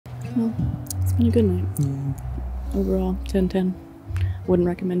Well, it's been a good night. Overall, 10/10. Wouldn't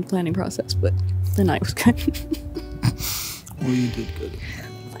recommend planning process, but the night was good. Well, you did good.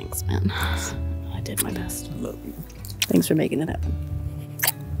 Thanks, man. I did my best. I love you. Thanks for making it happen.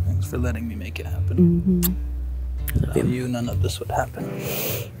 Thanks for letting me make it happen. Without you, none of this would happen.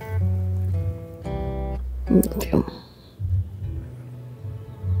 Thank you.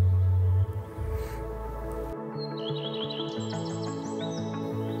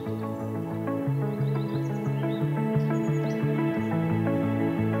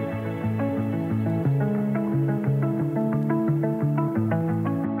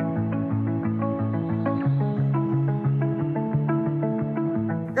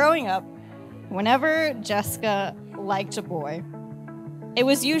 Growing up, whenever Jessica liked a boy, it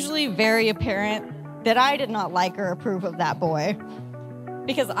was usually very apparent that I did not like or approve of that boy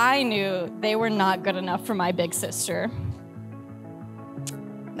because I knew they were not good enough for my big sister.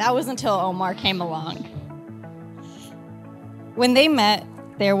 That was until Omar came along. When they met,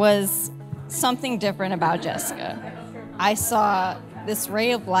 there was something different about Jessica. I saw this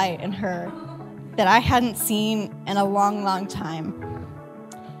ray of light in her that I hadn't seen in a long, long time.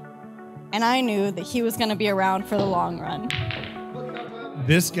 And I knew that he was going to be around for the long run.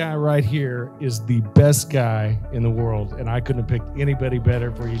 This guy right here is the best guy in the world, and I couldn't have picked anybody better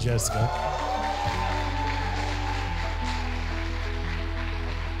for you, Jessica.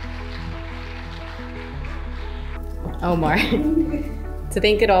 Omar. To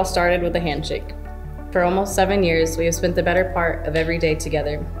think it all started with a handshake. For almost 7 years, we have spent the better part of every day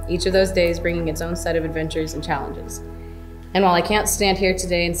together, each of those days bringing its own set of adventures and challenges. And while I can't stand here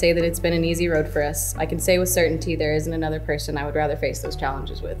today and say that it's been an easy road for us, I can say with certainty there isn't another person I would rather face those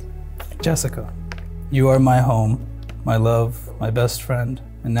challenges with. Jessica, you are my home, my love, my best friend,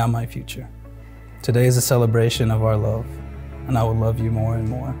 and now my future. Today is a celebration of our love, and I will love you more and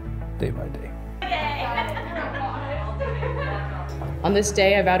more, day by day. On this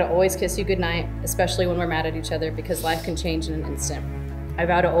day, I vow to always kiss you goodnight, especially when we're mad at each other, because life can change in an instant. I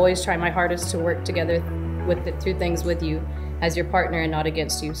vow to always try my hardest to work together through things with you, as your partner and not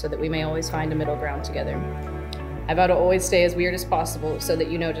against you, so that we may always find a middle ground together. I vow to always stay as weird as possible so that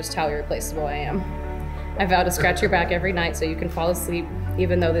you know just how irreplaceable I am. I vow to scratch your back every night so you can fall asleep,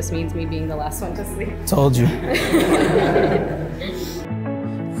 even though this means me being the last one to sleep. Told you.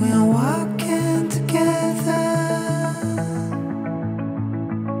 We're walking together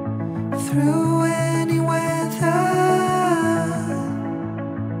through any weather.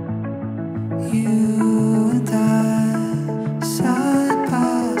 You and I, side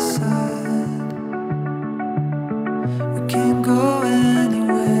by side. We can't go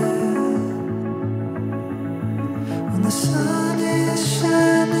anywhere when the sun is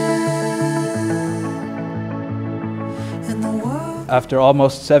shining and the world. After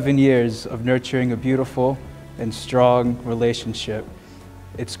almost 7 years of nurturing a beautiful and strong relationship,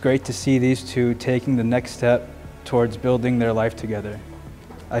 it's great to see these two taking the next step towards building their life together.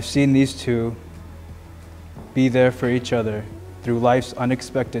 I've seen these two be there for each other through life's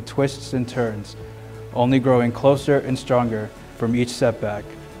unexpected twists and turns, only growing closer and stronger from each setback.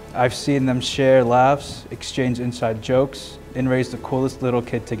 I've seen them share laughs, exchange inside jokes, and raise the coolest little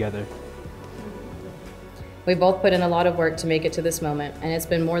kid together. We both put in a lot of work to make it to this moment, and it's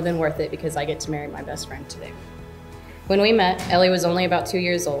been more than worth it because I get to marry my best friend today. When we met, Ellie was only about 2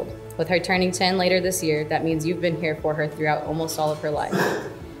 years old. With her turning 10 later this year, that means you've been here for her throughout almost all of her life.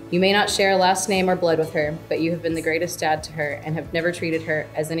 You may not share a last name or blood with her, but you have been the greatest dad to her and have never treated her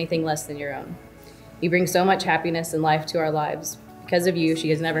as anything less than your own. You bring so much happiness and life to our lives. Because of you, she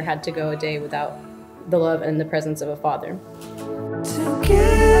has never had to go a day without the love and the presence of a father. Together,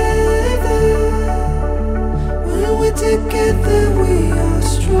 when we're together, we are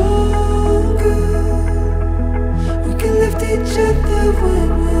stronger. We can lift each other when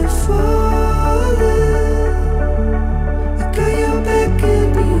we're falling. I got your back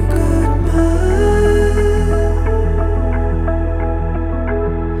and you got mine.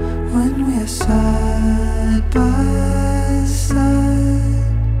 When we're side by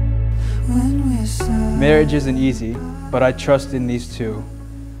side, when we're side. Marriage isn't easy, but I trust in these two.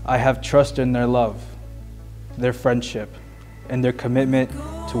 I have trust in their love, their friendship, and their commitment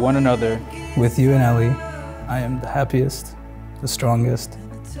to one another. With you and Ellie, I am the happiest, the strongest,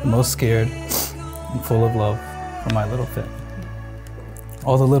 the most scared, and full of love for my little family.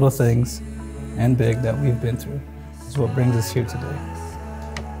 All the little things and big that we've been through is what brings us here today.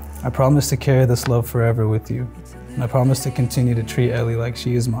 I promise to carry this love forever with you, and I promise to continue to treat Ellie like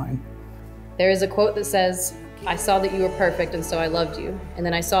she is mine. There is a quote that says, "I saw that you were perfect and so I loved you, and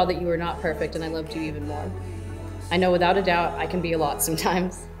then I saw that you were not perfect and I loved you even more." I know without a doubt I can be a lot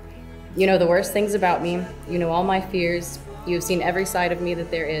sometimes. You know the worst things about me. You know all my fears. You have seen every side of me that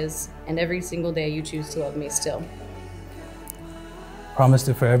there is, and every single day you choose to love me still. Promise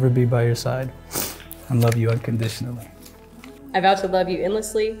to forever be by your side and love you unconditionally. I vow to love you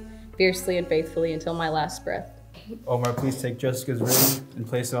endlessly, fiercely, and faithfully until my last breath. Omar, please take Jessica's ring and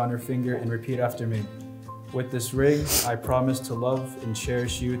place it on her finger and repeat after me. With this ring, I promise to love and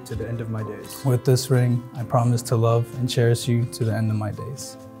cherish you to the end of my days. With this ring, I promise to love and cherish you to the end of my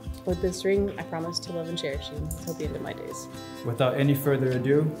days. With this ring, I promise to love and cherish you until the end of my days. Without any further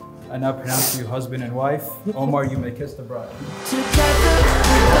ado, I now pronounce you husband and wife. Omar, you may kiss the bride.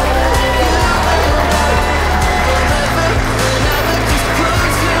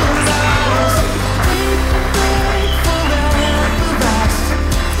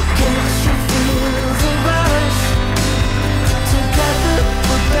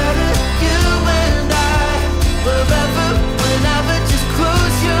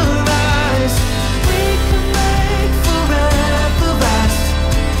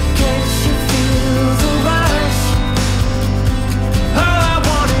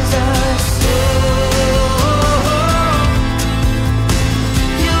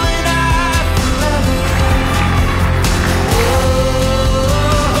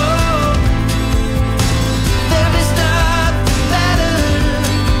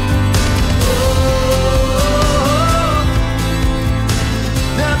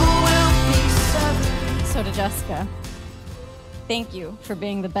 Jessica, thank you for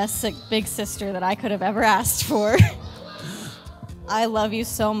being the best big sister that I could have ever asked for. I love you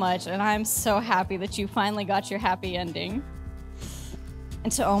so much, and I'm so happy that you finally got your happy ending.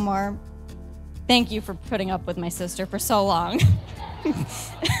 And to Omar, thank you for putting up with my sister for so long.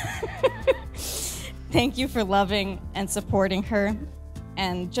 Thank you for loving and supporting her.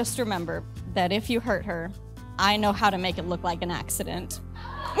 And just remember that if you hurt her, I know how to make it look like an accident.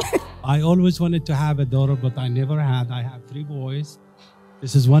 I always wanted to have a daughter, but I never had. I have 3 boys.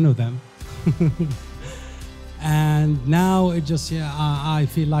 This is one of them. And now it just, I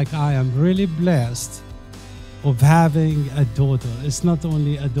feel like I am really blessed of having a daughter. It's not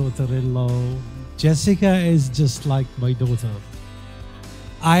only a daughter-in-law. Jessica is just like my daughter.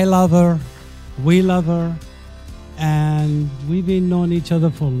 I love her. We love her. And we've been knowing each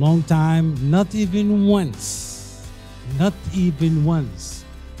other for a long time. Not even once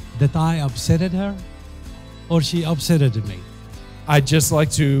that I upsetted her or she upsetted me. I'd just like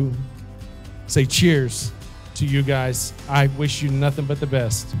to say cheers to you guys. I wish you nothing but the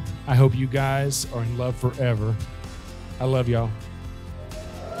best. I hope you guys are in love forever. I love y'all.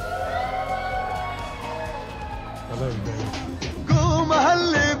 I love you, baby. قوم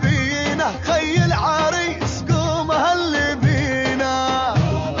هل بينا خيل عريس قوم هل بينا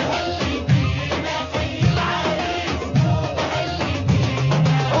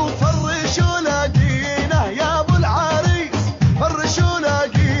وفرشوا لاقينا يا ابو العريس فرشوا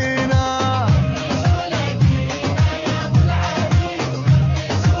لاقينا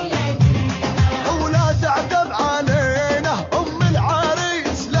ولا تعتب علينا ام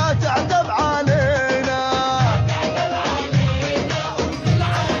العريس لا تعتب علينا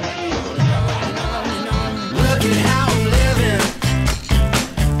Look at how I'm living.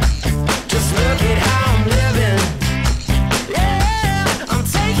 Just look at how I'm living. Yeah, I'm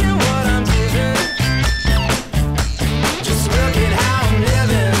taking what I'm giving. Just look at how I'm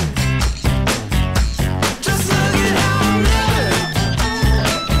living. Just look at how I'm living.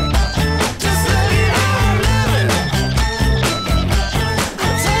 Just look at how I'm living.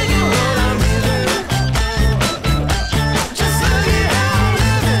 I'm taking what I'm giving. Just look at how I'm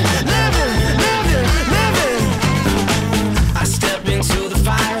living. Living. I stepped into the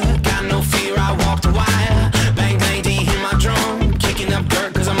fire, got no fear, I walked the wire. Bang, bang, did hit my drum, kicking up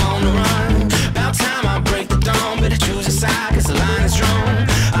dirt cause I'm on the run. About time I break the dawn, better choose a side cause the line is drawn.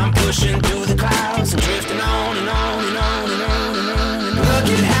 I'm pushing through the clouds and drifting on and on and on and on and on and on. Look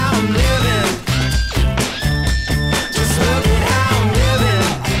at how I'm living. Just look at how I'm living.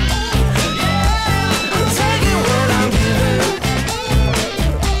 I'm taking what I'm giving.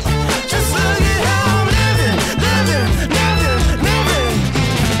 Just look at how I'm living.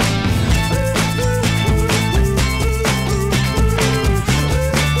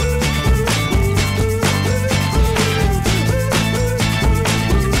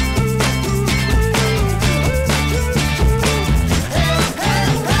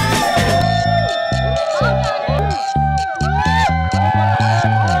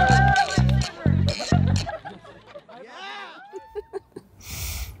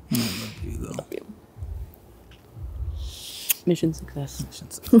 Mission success.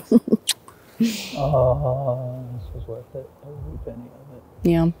 Oh, this was worth it. Every penny of it.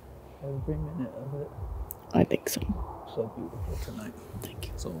 Yeah. Every minute of it. I think so. So beautiful tonight. Thank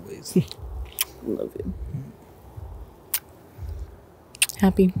you. As always. Love you.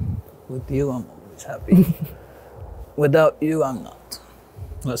 Happy? With you, I'm always happy. Without you, I'm not.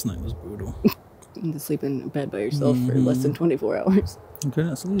 Last night was brutal. To sleep in bed by yourself for less than 24 hours. I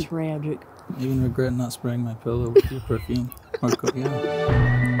couldn't sleep. Tragic. I even regret not spraying my pillow with your perfume. Or yeah.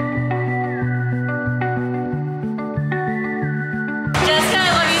 Jessica, I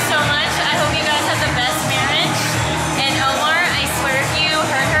love you so much. I hope you guys have the best marriage. And Omar, I swear if you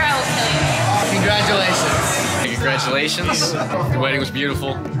hurt her, I will kill you. Congratulations. Congratulations. The wedding was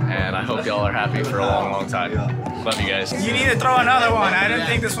beautiful, and I hope y'all are happy for a long, long time. Love you guys. You need to throw another one. I didn't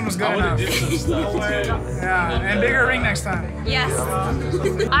think this one was good enough. Yeah, and bigger ring next time. Yes.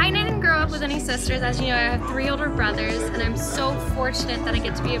 I didn't grow up with any sisters. As you know, I have 3 older brothers, and I'm so fortunate that I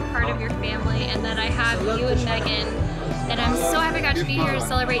get to be a part of your family and that I have you and Megan. And I'm so happy I got to be here to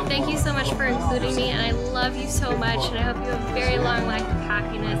celebrate. Thank you so much for including me, and I love you so much, and I hope you have a very long life of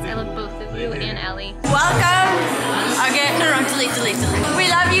happiness. I love both of you and Ellie. Welcome. Okay, no, delete. We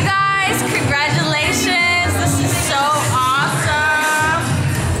love you guys. Congratulations. This is so awesome.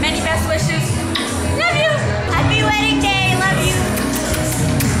 Many best wishes. Love you. Happy wedding day. Love you.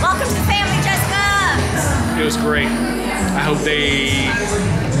 Welcome to the family, Jessica. It was great. I hope they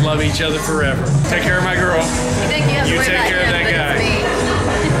love each other forever. Take care of my girl. You take care of that guy.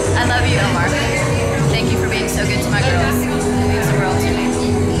 I love you, Omar. Thank you for being so good to my girls. It means the world to me.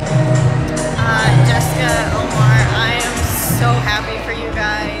 Jessica, Omar, I am so happy for you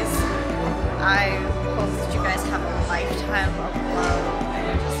guys. I hope that you guys have a lifetime of love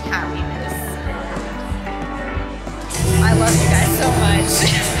and just happiness. I love you guys so much.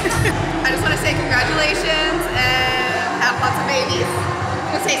 I just want to say congratulations and have lots of babies.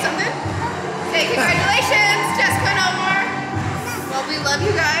 You want to say something? Hey, congratulations, Jessica and Omar. Well, we love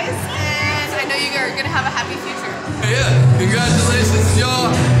you guys, and I know you are going to have a happy future. Yeah, congratulations, y'all.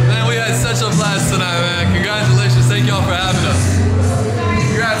 Man, we had such a blast tonight, man. Congratulations. Thank y'all for having us.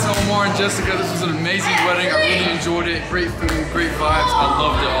 Congrats, Omar and Jessica. This was an amazing wedding. I really enjoyed it. Great food, great vibes. I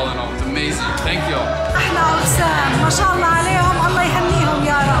loved it all in all. It's amazing. Thank y'all.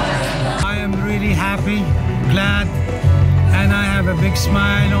 I am really happy, glad, and I have a big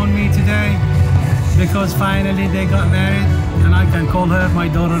smile on me today because finally they got married and I can call her my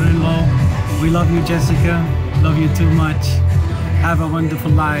daughter-in-law. We love you, Jessica. Love you too much. Have a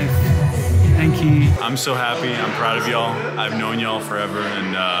wonderful life. Thank you. I'm so happy. I'm proud of y'all. I've known y'all forever,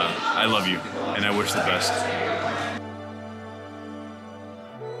 and I love you, and I wish the best.